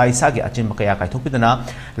makna isa isa gi achin makaya kai thokpidana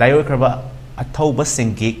layo kraba athauba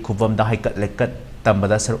singi khubam da haikat lekat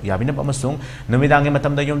tambada saruk yabina amasung numidangi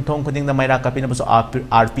matamda yum thong khuding na maira kapina baso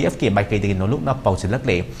RPF ke mai kai degi noluk na pauchilak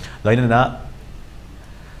le loina na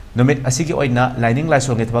numit asigi oina lining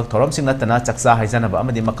laisong ni thabak thorom sing natana chaksa haijana ba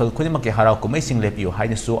amadi makal khudi makke harau kumai sing lepiu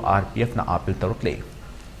haina su RPF na apil taruk le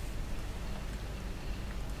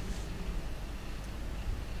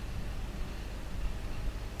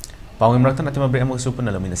pawim rakta natima bre amok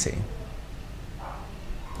supun lamina se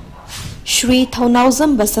Shri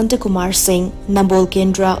Thaunauzam Basanta Kumar Singh, Nambol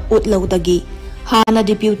Kendra, Utlaudagi, Hana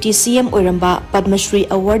Deputy CM Oiramba, Padma Shri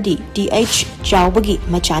Awardee, DH Chowbagi,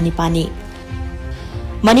 Machani Pani.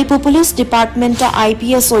 Manipur Police Department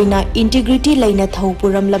IPS Oina Integrity Laina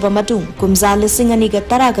Thaupuram Labamatung, Kumzala Singaniga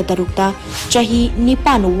Taraga Tarukta, Chahi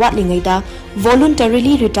Nipan Watlingaida,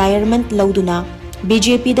 Voluntarily Retirement Lauduna.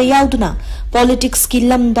 BJP da yauduna politics ki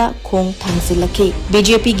lamda khong thangsilaki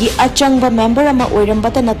BJP gi achangba member ama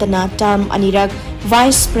oirambata natana term anirak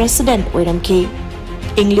vice president oiramki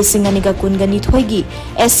English aniga kungani thoigi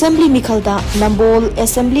assembly mikhalda Nambol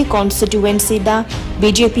assembly constituency da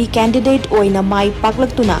BJP candidate oina mai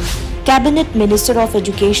paklaktuna Cabinet Minister of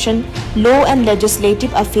Education, Law and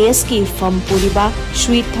Legislative Affairs ki from Puriba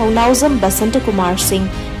Shri Thaunauzam Basanta Kumar Singh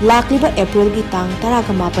lakliba April gi tang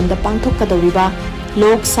taraga mapanda pangthok kadoriba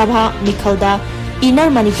Lok Sabha Mikhalda Inner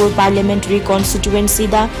Manipur Parliamentary Constituency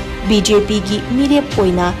da BJP gi mirep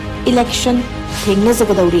oina election thengna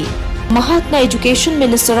jagadori Mahatna Education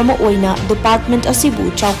Minister ama oina department asibu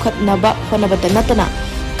chaukhatnaba honabata natana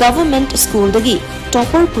government school dagi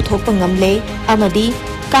topper puthokpa ngamle amadi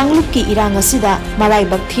Kangluk ki irang asida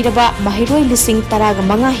maraibak thiraba mahiroi lising taraga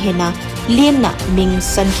manga hena lemna ming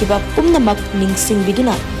sankhiba pumnamak ningsing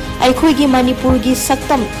biduna aikhoi gi Manipur gi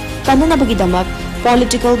saktam kananabagi damak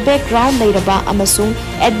political background lairaba amasung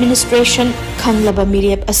administration khanglaba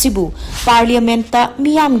mirep asibu parliament ta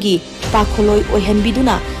miyam gi pakholoi oihan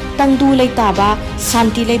biduna tangdu leitaba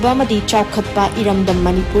santi leiba madi chaukhatpa iramdam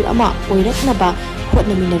Manipur ama oiraknaba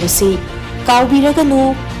hotnaminarasi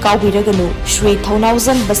Kaubiraganu Shri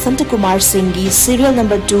Thaunauzam Basanta Kumar Singh gi serial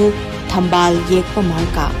number 2 Thambal Yekpa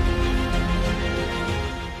Marka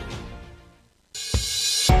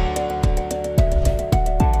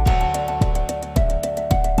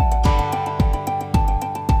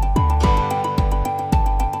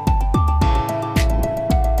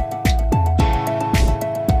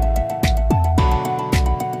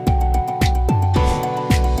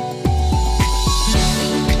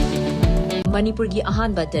Manipur gi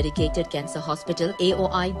ahanba dedicated cancer hospital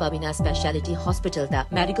AOI Babina Speciality Hospital da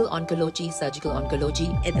medical oncology, surgical oncology,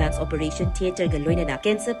 advanced operation theater ga loinana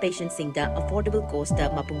cancer patients sing da affordable cost da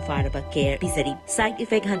mapung faraba care pisari side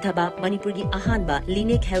effect hantaba Manipur gi ahanba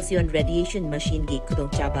Lineage Halcyon radiation machine gi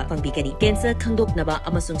khudong chaba pangbigani cancer khangdoknaba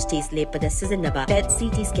amasung stage lepada sizinaba PET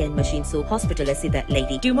CT scan machine so hospital asida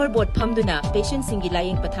lady tumor board phamduna patient sing gi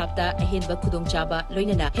layeng pathapta ahenba khudong chaba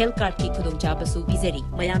loinana health card ki khudong chaba su pisari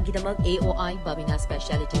mayam gi damak AOI Babina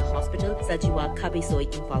Speciality Hospital, Sajiwa Kabisoi,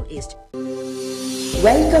 Infal East.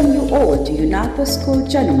 Welcome you all to UNAPO School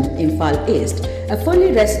Chanum, Infal East, a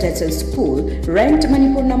fully residential school ranked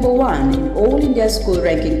Manipur #1 in All India School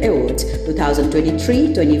Ranking Awards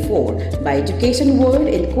 2023-24 by Education World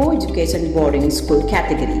in Co-Education Boarding School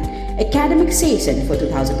category. Academic session for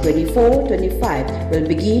 2024-25 will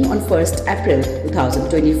begin on 1st April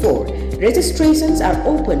 2024. Registrations are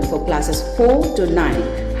open for classes 4 to 9.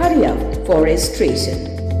 Hurry up for registration.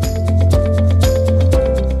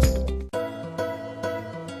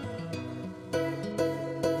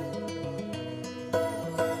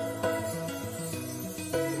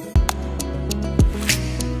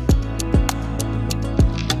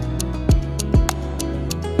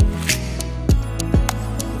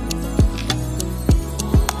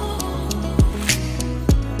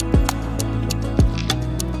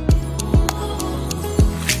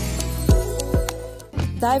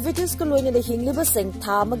 diabetes ko loina da hingliba sing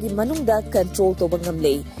tha magi manungda control to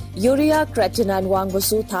bangamle urea creatinine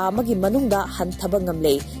wangbasu tha magi manungda hanthaba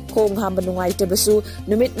ngamle khong hamba nungai tabasu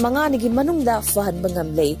numit manga nigi manungda fahan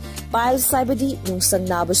bangamle pile saibadi nungsang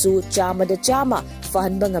nabasu chama da chama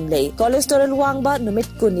fahan bangamle cholesterol wangba numit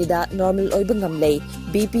kunida normal oi bangamle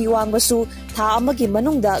bp wangbasu tha amagi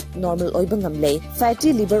manungda normal oi bangamle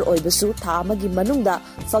fatty liver oi basu tha amagi manungda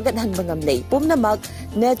fagat han bangamle pumnamak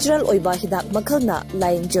natural oi ba hidak makhalna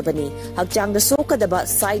laing jabani hakchang da sokadaba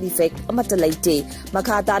side effect amata laite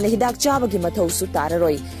makhata na hidak chabagi mathau su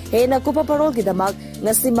tararoi hena kupa parol gi damak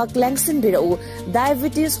ngasimak langsin birau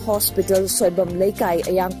diabetes hospital soibam leikai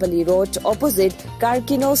ayangpali road opposite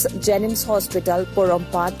Karkinos Jennings Hospital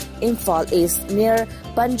Porompat Imphal East near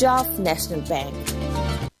Punjab National Bank.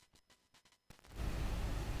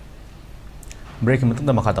 Break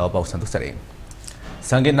matunda makata pa usan tuksari.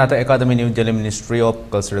 Sangin nata Academy New Delhi Ministry of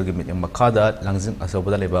Cultural Gimit yung makada langzing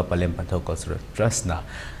asobada leba palem pantau cultural trust na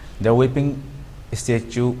the weeping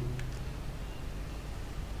statue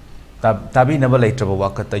tabi naba laitaba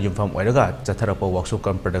wakata yumfam oiraga chathara pa workshop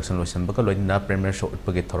kam production lotion baka loina premier show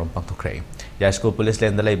utpagi thorom pangthokre ya school police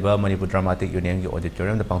land laiba Manipur Dramatic Union gi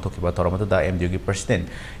auditorium da pangthokiba thorom da MDU gi president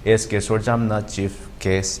SK Sorjam na chief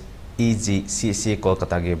case EGCC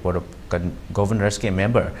Kolkata के board of governors के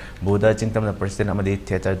member बुदा चिंतम president अमदी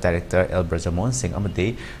theatre director L Brajmohan Singh अमदी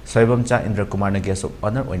सोयबमचा Indra Kumar ने guest of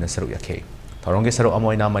honour ओइना सरुक याखे थोरोंगे सरुक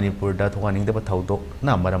अमोइना मणिपुर दा थोगानिंगदब थौदो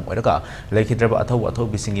ना मरम ओइरगा लेखिद्रब अथौ अथौ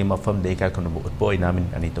बिसिंगी मफम दे का खनबु उत्पो ओइना मिन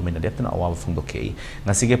अनि तोमिना लेफ्टन अवाब फंगदोखे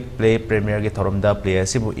ngasi प्ले प्रीमियर के थोरमदा play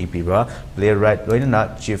असिबु ईपीबा play right लोइना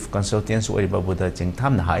chief consultants ओइबा बुदा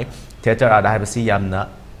चिंगथाम ना हाई थिएटर आदा हाबसी यामना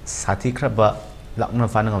साथी खरबा lakna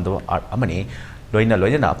fana ngam do art amani loina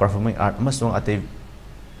loina performing art amasung ate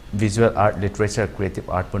visual art literature creative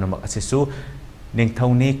art punamak asisu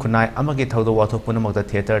ningthauni kunai amagi thaudo wathok punamak da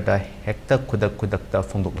theater da hekta kudak ta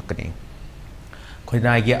phongdok lakani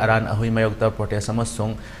khunai gi aran ahui mayok ta protest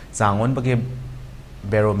amasung changon bagi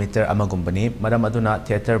barometer amagumbani madam aduna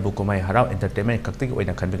theater bukumai harau entertainment kakti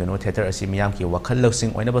oina khanbigano theater asi miyam ki wakhal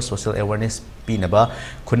losing oina ba social awareness pinaba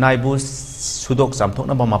khunai bu sudok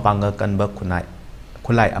jamthokna ba mapanga kanba khunai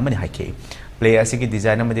khulai amani haike play asi ki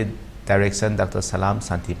design amadi direction Dr. Salam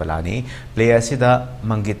Santipalani play asi da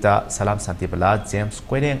Mangita Salam Santipala James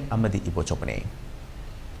Quereng amadi ibo chopane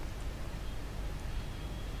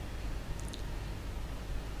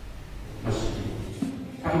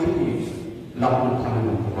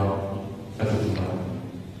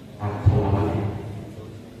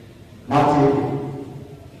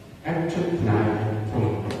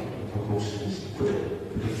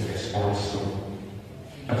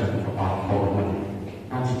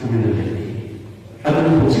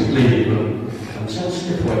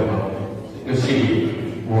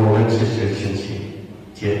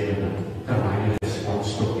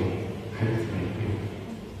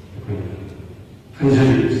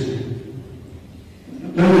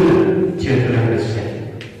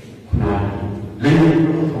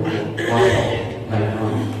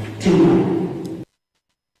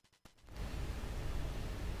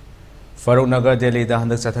Faruk Nagar Delhi da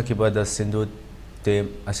handak chathaki da Sindhu team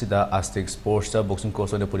asida Astic Sports da boxing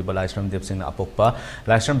course on puri Laishram Dev Singh apokpa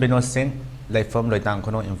Laishram Binod Singh Laifam Loitang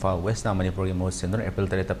Kono Imphal West na Manipur gi most senior April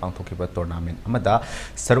 3 ta pangthokiba tournament amada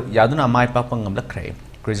saruk yaduna mai pa pangam lakrai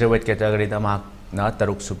cruiserweight category da ma na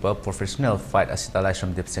taruk super professional fight asida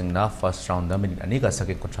Laishram Dev Singh na first round da minute ani ga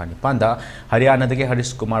sakin kontrani panda Haryana dagi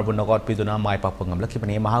Harish Kumar bu knockout piduna mai pa pangam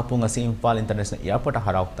lakibani mahapung asi Imphal International Airport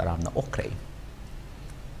harau taram na okrai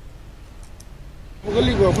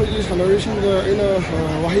Mugali ko ako is celebration da ina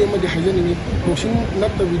wahi ma di hajani boxing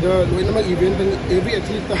nap da vida loina ma event every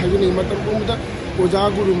athlete da hajani matam ko muda oja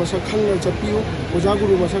guru masa khangna chapiu oja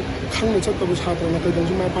guru masa khangna chat ta chhatra na ta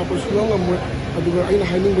dang ma pa pa sulong am aduga aina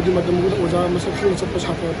haining budi matam ko oja masa khangna chat pa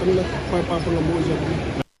chhatra tamna ma pa pa ngam oja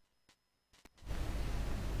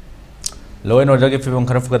Law and Order if you want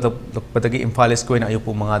to Pataki Imphal is going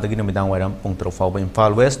Ayupu Manga the Midang Waram Punktro Faba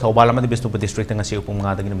Imphal West, Hobalama Bistu District and Asiupu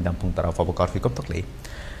Manga the Midang Punktara Faba Carficum to Clay.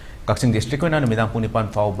 Kaxing District and Midang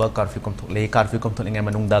Punipan Faba Carficum to Lay Carficum to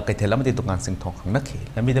Ingamanunda Katelamati to Gansing Tok Naki.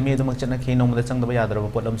 Let me the Medu Machanaki no the Sang the Yadra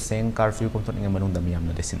of Polam saying Carficum to Ingamanunda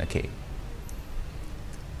Miam the Sinake.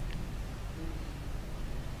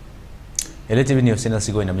 ELITETV News channel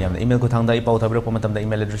sigo ina miyam email ko thangda ipau thabira pomatam da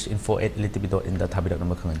email address info@elitetv.in da thabira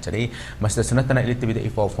number khangan chari master sunatana ELITETV da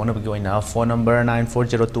ipau phone number goina phone number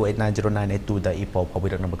 9402890982 da ipau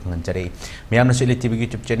phabira number khangan chari miyam na ELITETV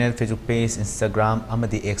YouTube channel Facebook page Instagram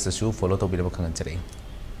amadi X su follow to bira khangan chari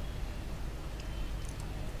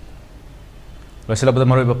Wasila bada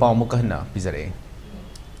maroi ba pau mu kahna bizare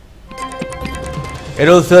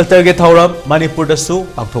Erol filter ge thauram Manipur da su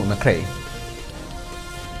pangthok na khrei.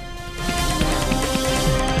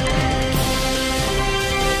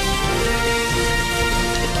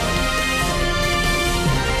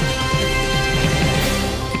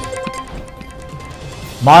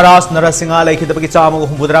 Maras Narasinga lai kita bagi camu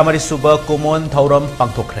humbudra mari suba kumon thauram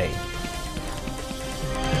pangthok khrei.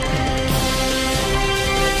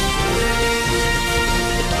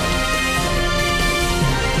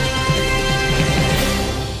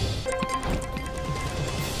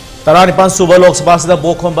 Taranipan suba Lok Sabha sida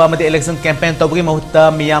bokhomba amadi election campaign tawgi mahutta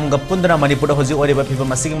miyam ga pundra Manipur da hoji oriba phiba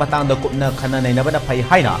masing matang da kupna khana nei nabana phai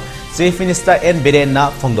haina Chief Minister N Biren na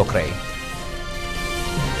phongdokrai.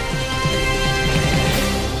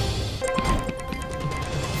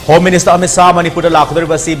 Home Minister Amit Shah Manipur da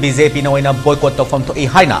lakhdoriba si BJP na oina boycott tawfam to I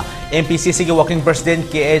haina MPCC gi working president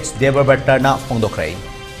KH Debarbatta na phongdokrai.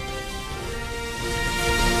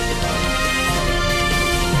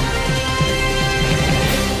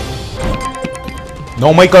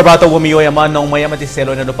 Nongmay korbato bumiyoy ama nongmay amati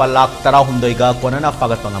selo na lupa lak taraw hundoy ga kona na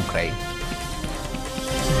fagat pangamkray.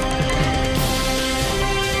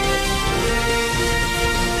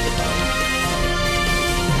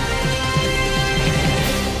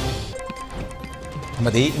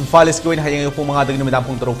 Amadi Imphal East ko na hayang yung mga daging numidang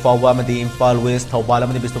pong taraw fawa amadi Imphal West Thawbala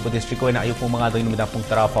amadi Bisnopo District ko na ayong mga daging numidang pong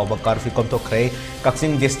taraw fawa curfew kom to kray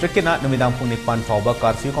Kaksing District na numidang pong nipan fawa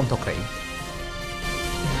curfew kom to kray.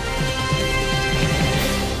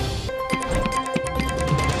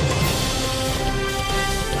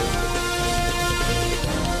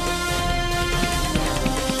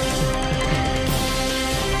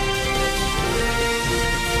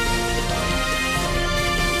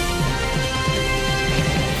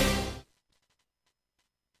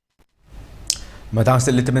 Matang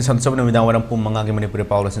sa ELITETV sansob namidang warang pong mga Manipuri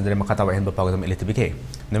Paulo sendiri makatawain ba pagod ng ELITETV ke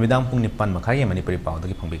namidang pong nipan makaya Manipuri Paulo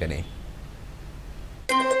gi pangbigan